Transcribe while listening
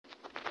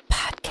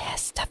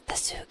rest of the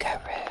Sugaru.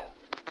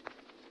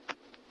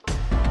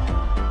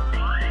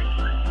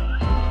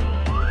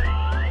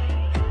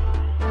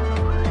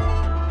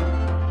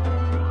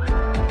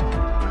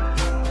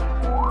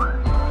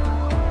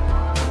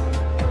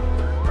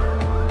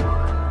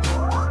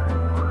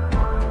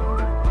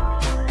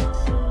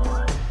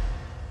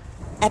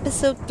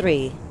 Episode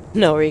 3.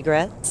 No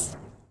regrets.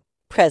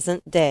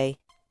 Present day.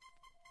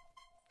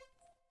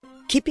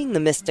 Keeping the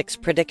mystic's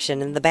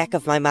prediction in the back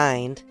of my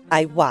mind,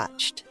 I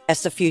watched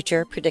as the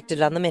future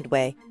predicted on the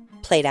Midway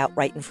played out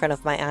right in front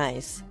of my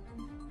eyes.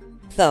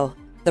 Though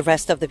the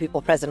rest of the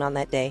people present on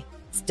that day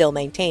still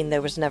maintained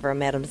there was never a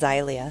Madame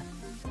Xylia,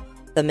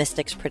 the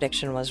mystic's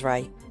prediction was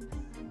right.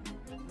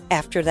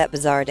 After that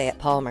bizarre day at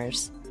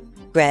Palmer's,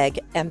 Greg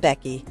and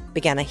Becky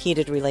began a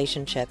heated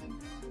relationship.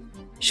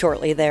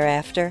 Shortly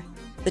thereafter,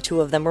 the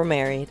two of them were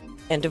married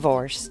and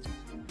divorced,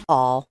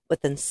 all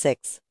within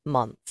 6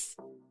 months.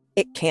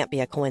 It can't be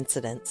a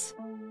coincidence.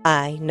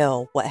 I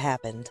know what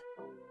happened.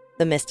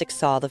 The mystic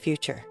saw the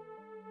future.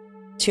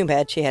 Too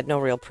bad she had no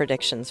real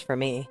predictions for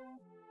me.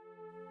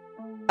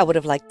 I would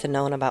have liked to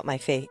known about my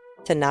fate,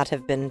 to not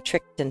have been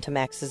tricked into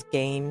Max's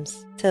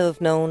games, to have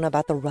known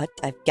about the rut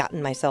I've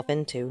gotten myself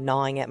into,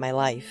 gnawing at my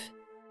life.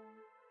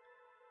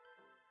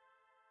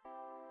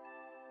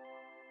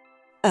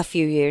 A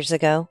few years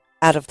ago,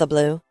 out of the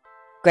blue,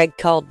 Greg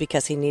called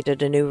because he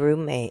needed a new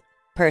roommate.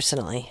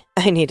 Personally,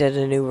 I needed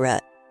a new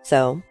rut,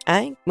 so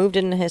I moved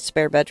into his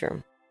spare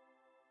bedroom.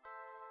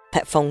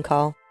 That phone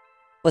call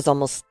was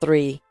almost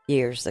 3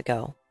 years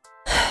ago.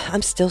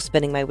 I'm still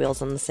spinning my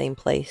wheels in the same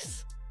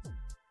place.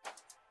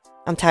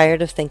 I'm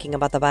tired of thinking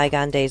about the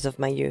bygone days of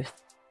my youth.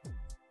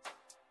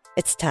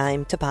 It's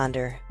time to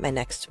ponder my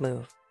next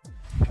move.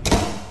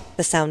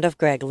 The sound of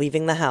Greg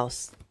leaving the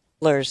house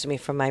lures me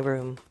from my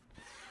room.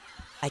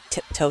 I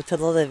tiptoe to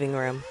the living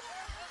room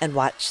and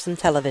watch some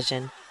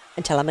television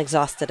until I'm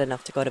exhausted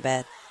enough to go to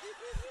bed.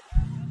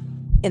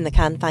 In the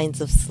confines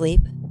of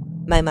sleep,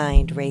 my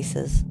mind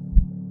races.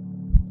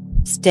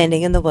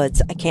 Standing in the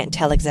woods, I can't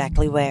tell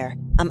exactly where.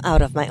 I'm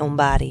out of my own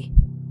body.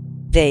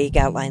 Vague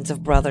outlines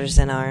of brothers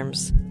in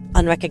arms,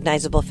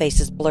 unrecognizable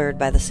faces blurred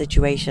by the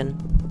situation.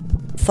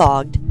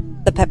 Fogged,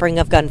 the peppering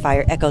of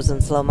gunfire echoes in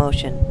slow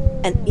motion,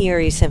 an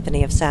eerie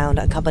symphony of sound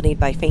accompanied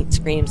by faint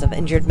screams of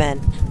injured men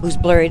whose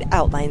blurred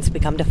outlines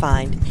become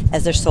defined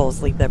as their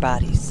souls leave their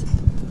bodies.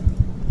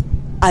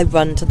 I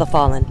run to the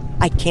fallen.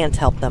 I can't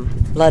help them.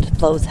 Blood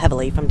flows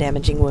heavily from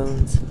damaging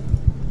wounds.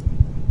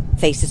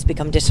 Faces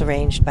become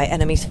disarranged by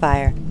enemies'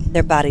 fire,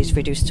 their bodies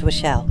reduced to a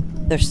shell,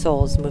 their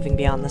souls moving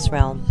beyond this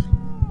realm.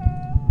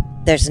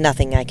 There's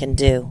nothing I can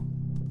do.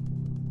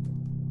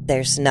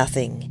 There's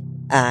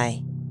nothing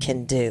I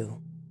can do.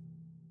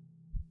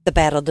 The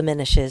battle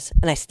diminishes,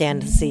 and I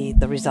stand to see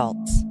the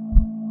results.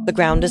 The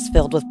ground is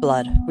filled with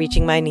blood,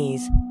 reaching my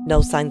knees,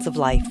 no signs of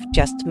life,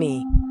 just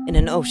me, in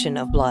an ocean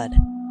of blood.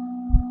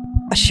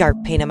 A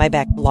sharp pain in my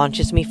back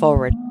launches me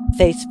forward,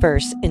 face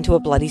first, into a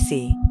bloody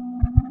sea.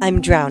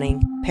 I'm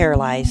drowning,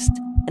 paralyzed,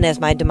 and as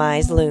my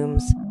demise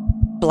looms,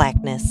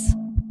 blackness,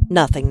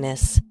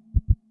 nothingness,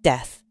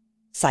 death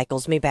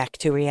cycles me back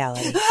to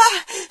reality.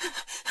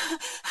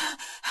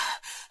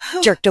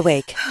 Jerked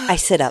awake, I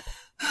sit up,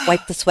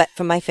 wipe the sweat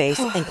from my face,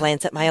 and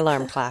glance at my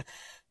alarm clock.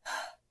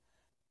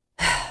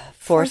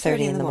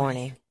 4:30 in the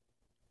morning.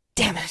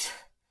 Damn it.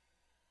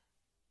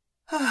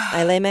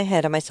 I lay my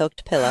head on my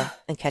soaked pillow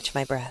and catch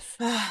my breath.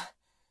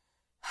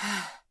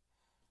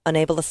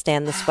 Unable to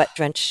stand the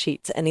sweat-drenched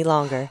sheets any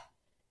longer,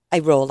 I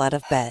roll out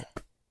of bed.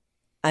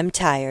 I'm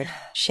tired,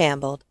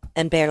 shambled,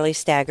 and barely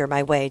stagger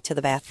my way to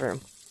the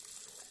bathroom.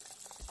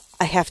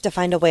 I have to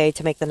find a way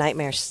to make the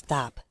nightmares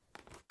stop.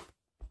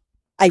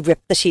 I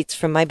rip the sheets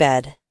from my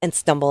bed and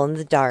stumble in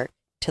the dark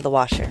to the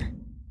washer.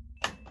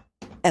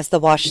 As the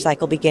wash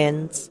cycle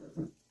begins,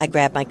 I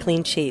grab my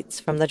clean sheets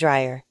from the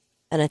dryer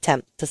and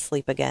attempt to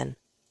sleep again.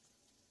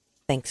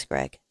 Thanks,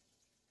 Greg.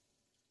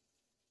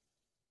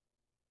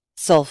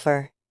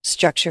 Sulfur,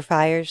 structure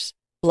fires,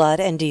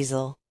 blood, and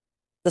diesel,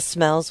 the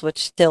smells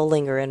which still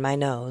linger in my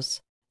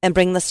nose and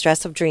bring the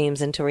stress of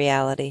dreams into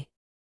reality.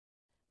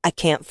 I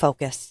can't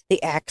focus.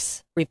 The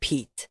acts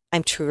repeat.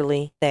 I'm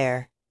truly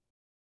there.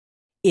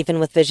 Even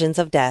with visions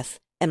of death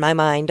and my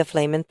mind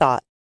aflame in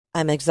thought,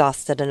 I'm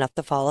exhausted enough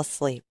to fall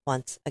asleep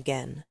once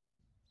again.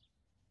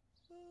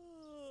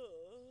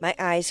 My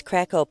eyes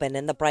crack open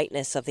in the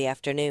brightness of the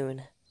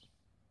afternoon.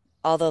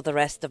 Although the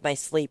rest of my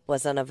sleep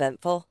was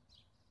uneventful,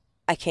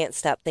 I can't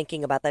stop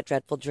thinking about that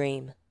dreadful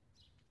dream.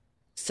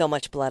 So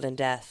much blood and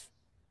death.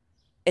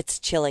 It's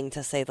chilling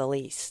to say the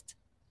least.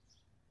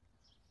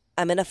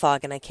 I'm in a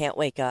fog and I can't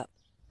wake up,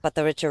 but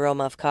the rich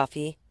aroma of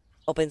coffee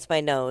opens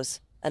my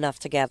nose enough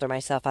to gather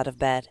myself out of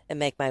bed and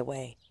make my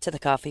way to the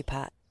coffee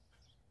pot.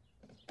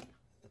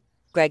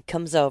 Greg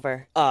comes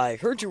over. I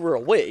heard you were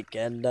awake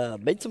and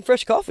made some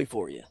fresh coffee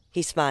for you.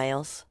 He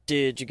smiles.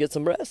 Did you get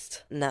some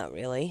rest? Not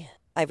really.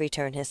 I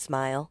return his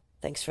smile.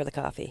 Thanks for the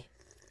coffee.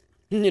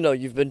 You know,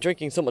 you've been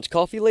drinking so much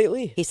coffee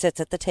lately. He sits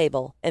at the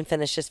table and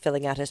finishes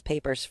filling out his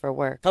papers for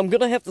work. I'm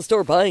gonna have to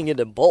start buying it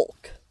in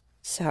bulk.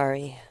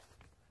 Sorry.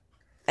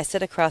 I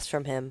sit across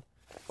from him,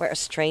 where a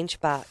strange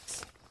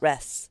box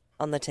rests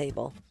on the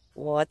table.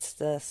 What's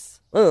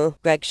this?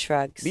 Greg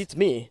shrugs. Beats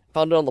me.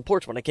 Found it on the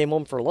porch when I came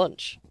home for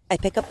lunch. I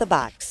pick up the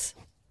box.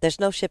 There's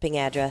no shipping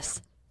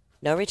address,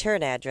 no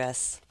return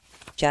address,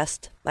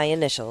 just my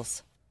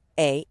initials,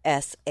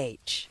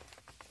 ASH.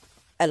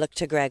 I look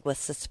to Greg with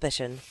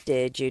suspicion.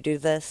 Did you do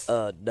this?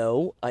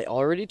 No. I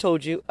already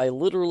told you. I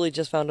literally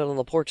just found it on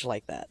the porch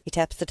like that. He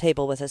taps the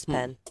table with his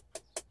pen.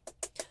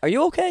 Are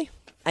you okay?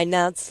 I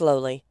nod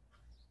slowly.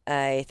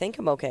 I think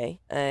I'm okay.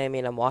 I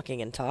mean, I'm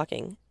walking and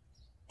talking.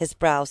 His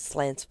brow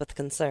slants with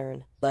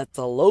concern. That's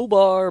a low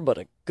bar, but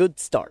a good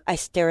start. I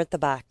stare at the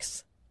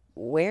box.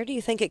 Where do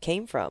you think it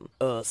came from?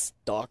 A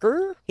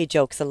stalker? He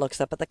jokes and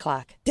looks up at the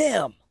clock.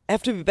 Damn! I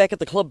have to be back at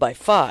the club by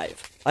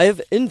 5. I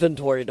have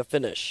inventory to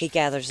finish. He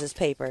gathers his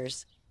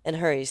papers and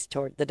hurries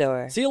toward the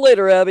door. See you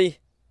later, Abby.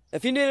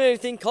 If you need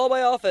anything, call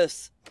my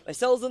office. My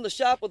cell's in the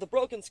shop with a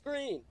broken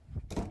screen.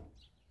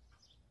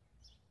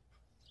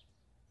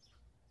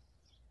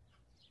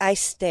 I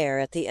stare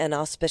at the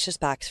inauspicious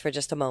box for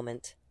just a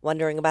moment,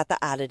 wondering about the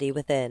oddity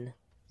within.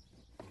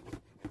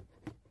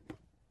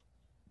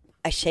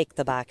 I shake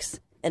the box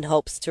in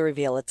hopes to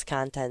reveal its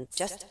contents.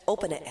 Just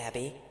open it,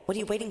 Abby. What are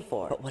you waiting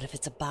for? But what if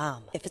it's a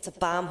bomb? If it's a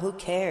bomb, who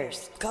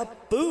cares?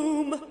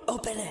 Kaboom!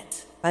 Open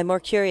it! My more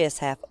curious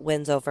half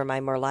wins over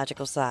my more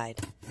logical side.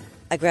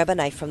 I grab a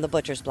knife from the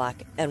butcher's block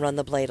and run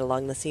the blade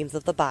along the seams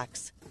of the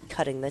box,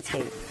 cutting the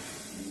tape.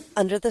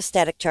 Under the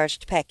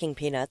static-charged packing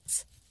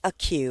peanuts, a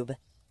cube,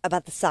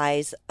 about the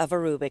size of a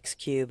Rubik's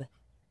Cube.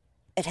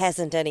 It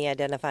hasn't any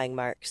identifying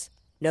marks,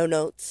 no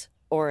notes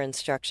or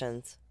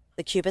instructions.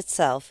 The cube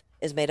itself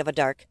is made of a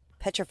dark,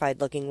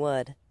 petrified-looking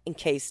wood,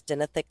 encased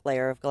in a thick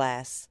layer of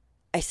glass.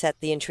 I set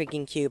the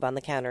intriguing cube on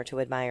the counter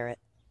to admire it.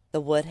 The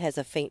wood has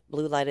a faint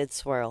blue-lighted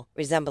swirl,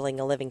 resembling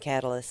a living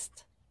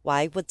catalyst.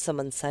 Why would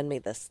someone send me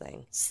this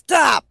thing?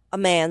 Stop! A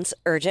man's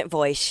urgent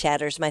voice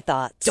shatters my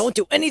thoughts. Don't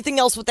do anything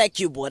else with that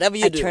cube, whatever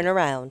you do. I turn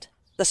around.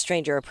 The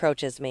stranger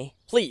approaches me.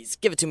 Please,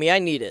 give it to me. I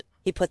need it.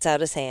 He puts out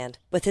his hand.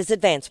 With his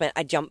advancement,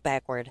 I jump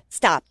backward.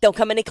 Stop! Don't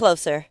come any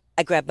closer!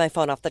 I grab my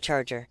phone off the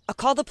charger. I'll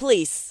call the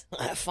police.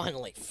 I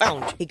finally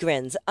found you. He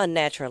grins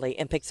unnaturally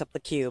and picks up the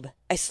cube.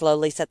 I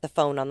slowly set the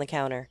phone on the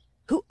counter.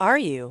 Who are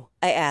you?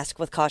 I ask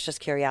with cautious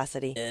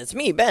curiosity. It's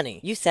me, Benny.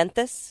 You sent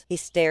this? He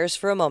stares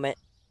for a moment,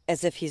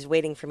 as if he's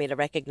waiting for me to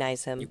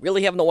recognize him. You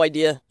really have no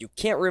idea? You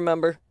can't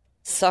remember?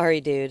 Sorry,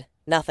 dude.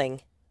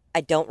 Nothing.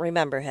 I don't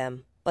remember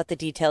him, but the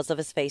details of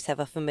his face have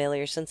a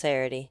familiar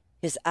sincerity.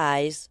 His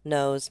eyes,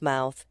 nose,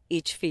 mouth,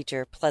 each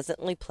feature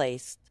pleasantly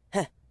placed.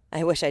 Heh,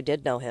 I wish I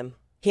did know him.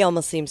 He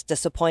almost seems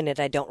disappointed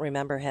I don't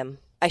remember him.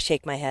 I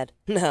shake my head.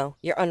 No,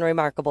 you're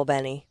unremarkable,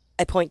 Benny.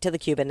 I point to the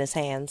cube in his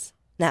hands.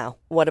 Now,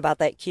 what about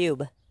that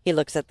cube? He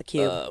looks at the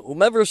cube.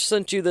 Whomever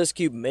sent you this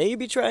cube may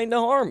be trying to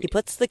harm you. He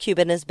puts the cube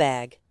in his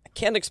bag. I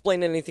can't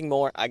explain anything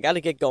more. I gotta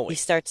get going. He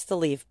starts to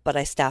leave, but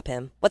I stop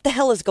him. What the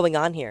hell is going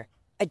on here?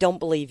 I don't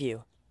believe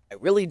you. I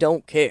really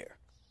don't care.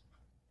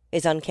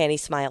 His uncanny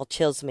smile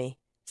chills me,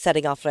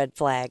 setting off red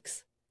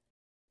flags.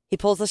 He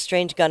pulls a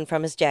strange gun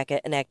from his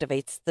jacket and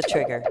activates the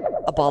trigger.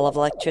 A ball of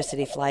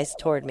electricity flies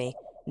toward me,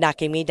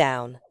 knocking me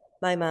down.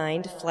 My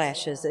mind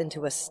flashes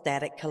into a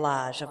static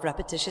collage of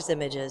repetitious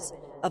images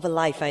of a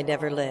life I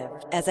never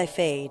lived as I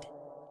fade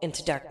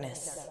into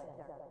darkness.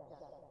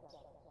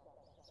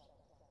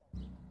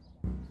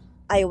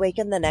 I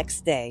awaken the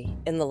next day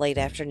in the late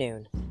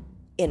afternoon,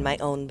 in my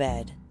own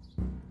bed.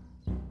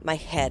 My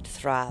head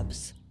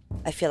throbs.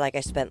 I feel like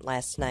I spent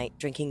last night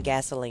drinking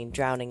gasoline,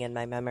 drowning in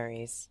my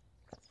memories.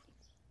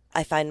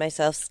 I find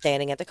myself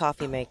standing at the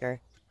coffee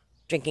maker,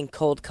 drinking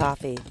cold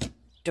coffee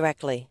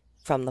directly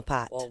from the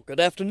pot. Well, good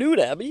afternoon,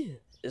 Abby.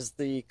 Is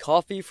the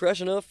coffee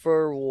fresh enough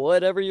for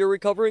whatever you're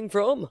recovering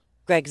from?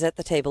 Greg's at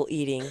the table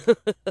eating.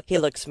 He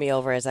looks me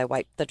over as I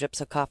wipe the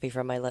drips of coffee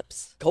from my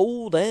lips.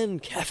 Cold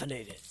and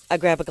caffeinated. I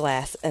grab a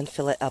glass and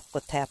fill it up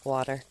with tap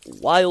water.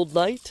 Wild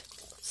night?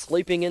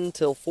 Sleeping in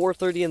till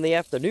 4:30 in the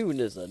afternoon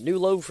is a new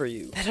low for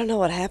you. I don't know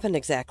what happened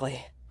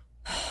exactly.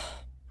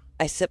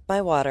 I sip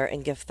my water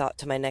and give thought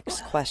to my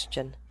next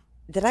question.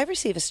 Did I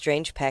receive a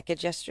strange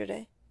package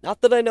yesterday?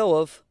 Not that I know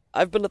of.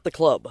 I've been at the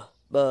club,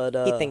 but,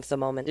 He thinks a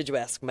moment. Did you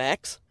ask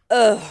Max?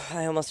 Ugh,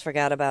 I almost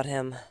forgot about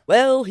him.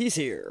 Well, he's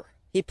here.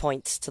 He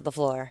points to the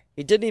floor.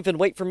 He didn't even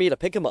wait for me to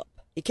pick him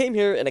up. He came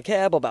here in a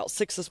cab about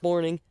 6 this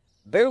morning,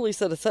 barely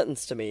said a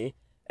sentence to me,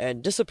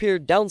 and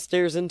disappeared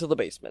downstairs into the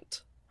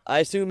basement. I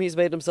assume he's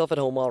made himself at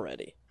home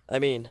already. I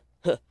mean,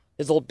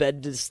 his old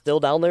bed is still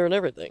down there and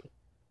everything.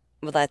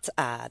 Well, that's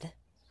odd.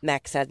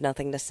 Max had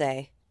nothing to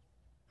say.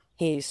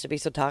 He used to be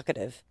so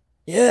talkative.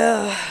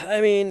 Yeah, I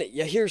mean,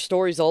 you hear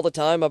stories all the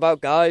time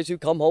about guys who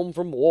come home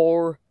from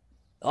war,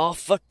 all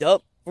fucked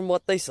up from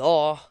what they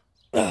saw.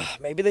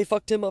 Maybe they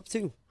fucked him up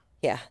too.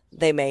 Yeah,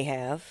 they may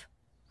have.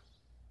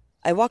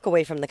 I walk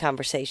away from the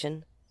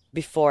conversation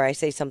before I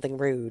say something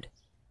rude,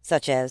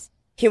 such as,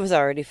 he was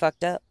already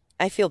fucked up.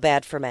 I feel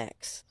bad for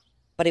Max,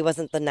 but he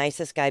wasn't the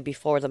nicest guy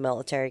before the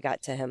military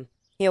got to him.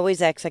 He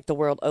always acts like the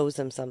world owes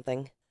him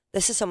something.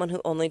 This is someone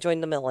who only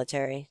joined the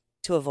military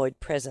to avoid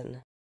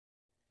prison.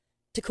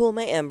 To cool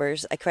my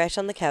embers, I crash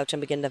on the couch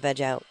and begin to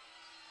veg out.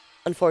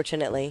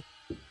 Unfortunately,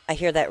 I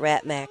hear that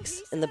rat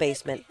Max in the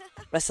basement,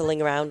 wrestling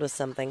around with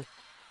something,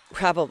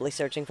 probably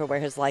searching for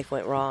where his life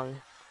went wrong.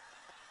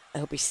 I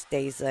hope he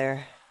stays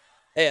there.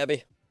 Hey,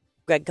 Abby.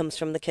 Greg comes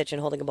from the kitchen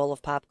holding a bowl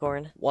of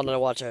popcorn. Want to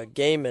watch a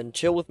game and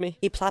chill with me?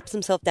 He plops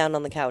himself down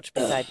on the couch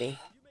beside me.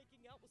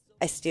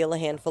 I steal a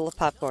handful of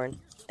popcorn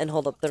and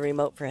hold up the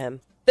remote for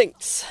him.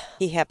 Thanks.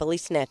 He happily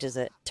snatches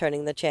it,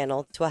 turning the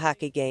channel to a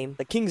hockey game.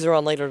 The Kings are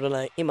on later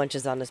tonight. He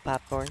munches on his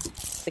popcorn.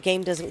 The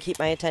game doesn't keep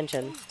my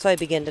attention, so I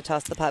begin to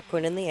toss the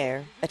popcorn in the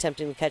air,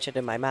 attempting to catch it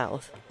in my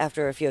mouth.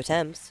 After a few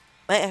attempts,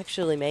 I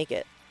actually make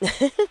it.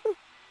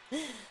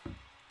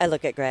 I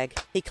look at Greg.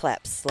 He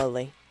claps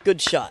slowly.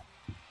 Good shot.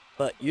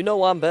 But you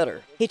know I'm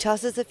better. He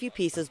tosses a few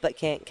pieces but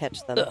can't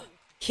catch them.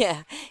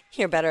 Yeah,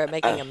 you're better at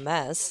making a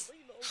mess.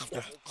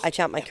 I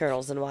chomp my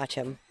kernels and watch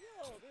him.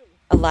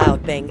 A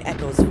loud bang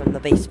echoes from the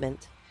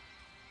basement.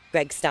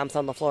 Greg stomps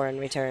on the floor in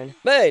return.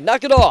 Hey,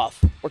 knock it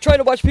off! We're trying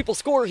to watch people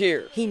score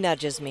here! He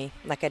nudges me,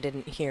 like I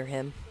didn't hear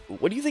him.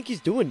 What do you think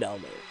he's doing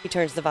down there? He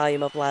turns the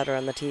volume up louder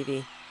on the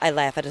TV. I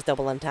laugh at his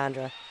double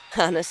entendre.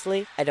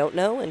 Honestly, I don't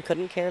know and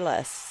couldn't care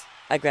less.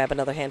 I grab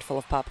another handful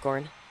of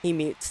popcorn. He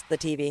mutes the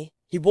TV.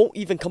 He won't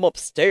even come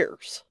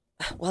upstairs.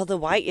 Well, then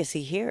why is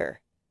he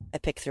here? I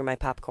pick through my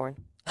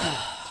popcorn.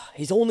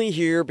 He's only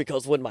here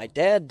because when my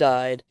dad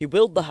died, he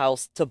willed the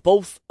house to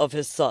both of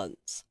his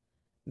sons.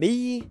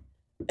 Me,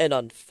 and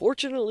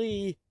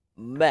unfortunately,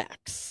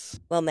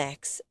 Max. Well,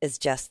 Max is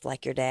just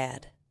like your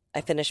dad.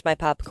 I finish my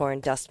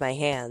popcorn, dust my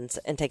hands,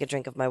 and take a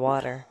drink of my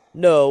water.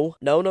 No.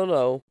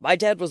 My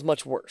dad was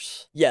much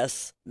worse.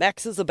 Yes,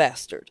 Max is a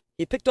bastard.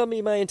 He picked on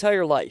me my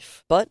entire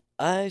life, but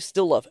I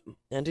still love him,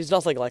 and he's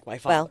nothing like my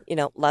father.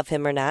 Well, love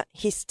him or not,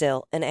 he's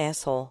still an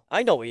asshole.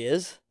 I know he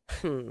is.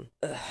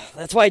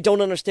 That's why I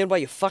don't understand why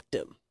you fucked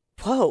him.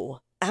 Whoa,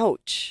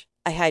 ouch.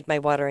 I hide my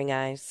watering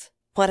eyes.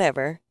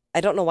 Whatever.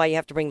 I don't know why you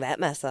have to bring that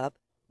mess up.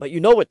 But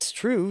you know it's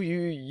true.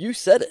 You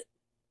said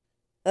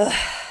it.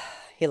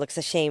 He looks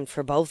ashamed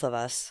for both of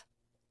us.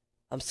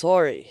 I'm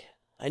sorry.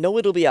 I know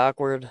it'll be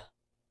awkward,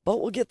 but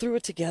we'll get through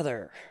it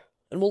together,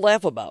 and we'll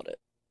laugh about it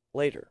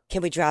later.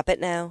 Can we drop it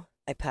now?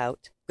 I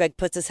pout. Greg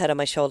puts his head on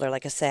my shoulder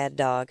like a sad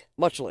dog.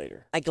 Much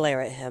later. I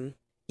glare at him.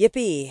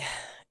 Yippee.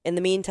 In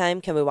the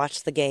meantime, can we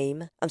watch the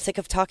game? I'm sick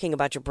of talking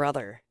about your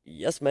brother.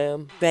 Yes,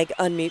 ma'am. Greg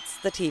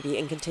unmutes the TV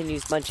and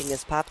continues munching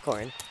his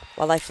popcorn,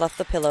 while I fluff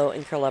the pillow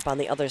and curl up on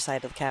the other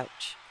side of the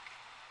couch.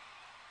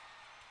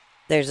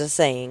 There's a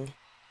saying,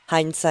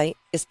 hindsight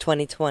is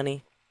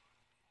 20/20.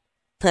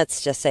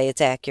 Let's just say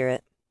it's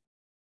accurate.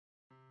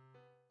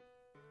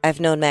 I've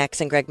known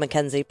Max and Greg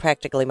Mackenzie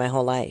practically my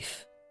whole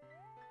life.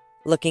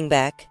 Looking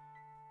back,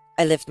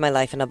 I lived my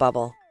life in a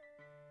bubble.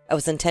 I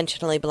was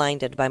intentionally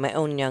blinded by my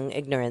own young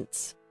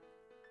ignorance.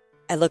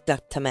 I looked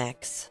up to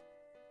Max.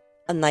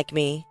 Unlike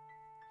me,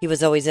 he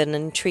was always an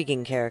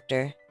intriguing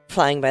character,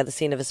 flying by the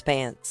seat of his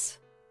pants.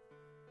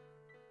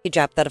 He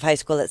dropped out of high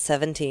school at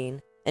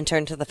 17 and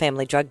turned to the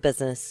family drug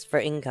business for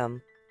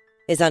income.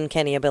 His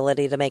uncanny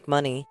ability to make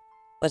money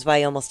was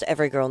why almost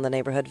every girl in the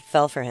neighborhood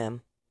fell for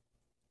him.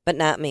 But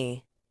not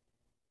me.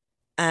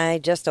 I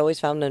just always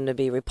found him to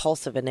be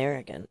repulsive and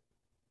arrogant.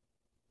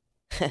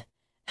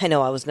 I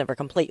know I was never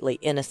completely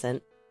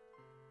innocent.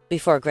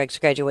 Before Greg's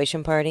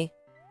graduation party,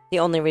 the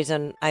only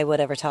reason I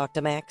would ever talk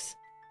to Max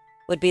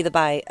would be to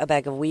buy a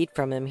bag of weed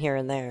from him here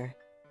and there.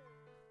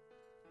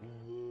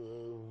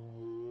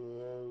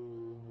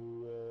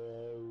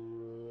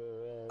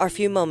 Our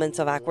few moments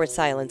of awkward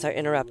silence are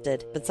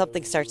interrupted when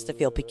something starts to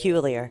feel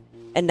peculiar,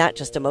 and not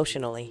just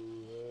emotionally.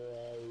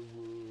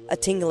 A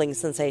tingling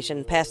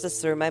sensation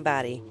passes through my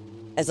body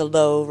as a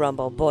low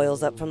rumble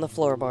boils up from the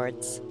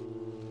floorboards.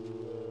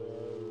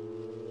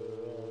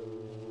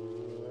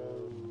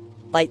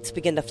 Lights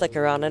begin to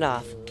flicker on and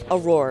off. A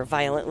roar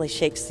violently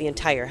shakes the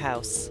entire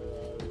house.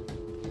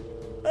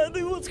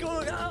 Abby, what's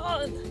going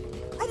on?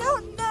 I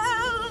don't know!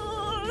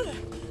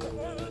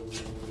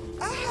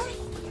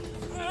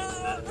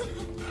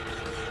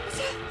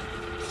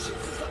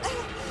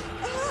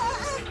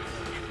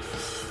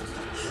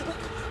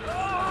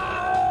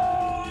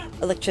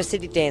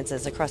 Electricity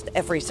dances across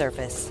every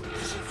surface.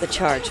 The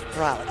charge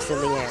frolics in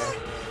the air,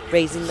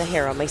 raising the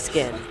hair on my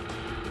skin.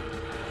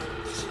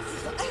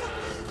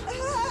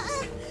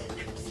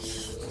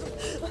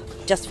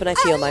 Just when I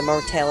feel my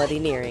mortality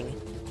nearing,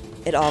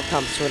 it all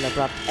comes to an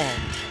abrupt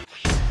end.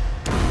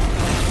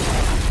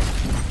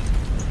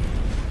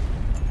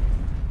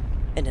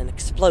 In an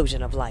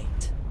explosion of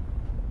light.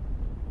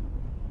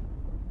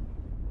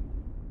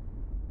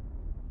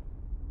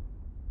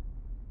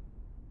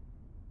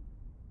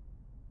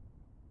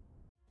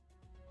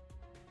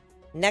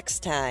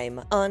 Next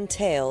time on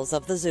Tales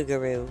of the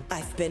Zugaroo.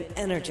 I've been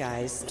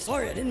energized. I'm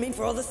sorry, I didn't mean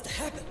for all this to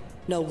happen.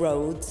 No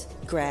roads,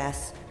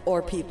 grass,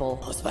 or people.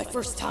 Oh, it's my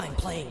first time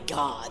playing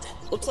God.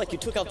 Looks like you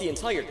took out the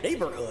entire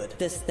neighborhood.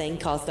 This thing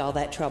caused all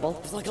that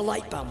trouble. It's like a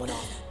light bomb went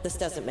off. This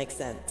doesn't make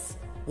sense.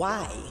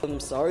 Why? I'm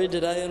sorry,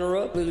 did I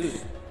interrupt?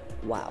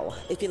 Wow.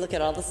 If you look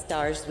at all the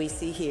stars we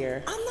see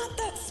here, I'm not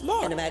that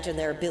smart. and imagine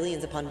there are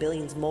billions upon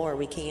billions more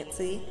we can't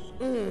see.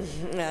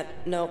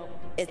 Nope,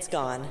 it's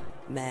gone.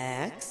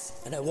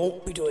 Max? And I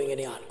won't be doing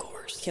any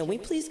encores. Can we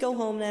please go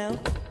home now?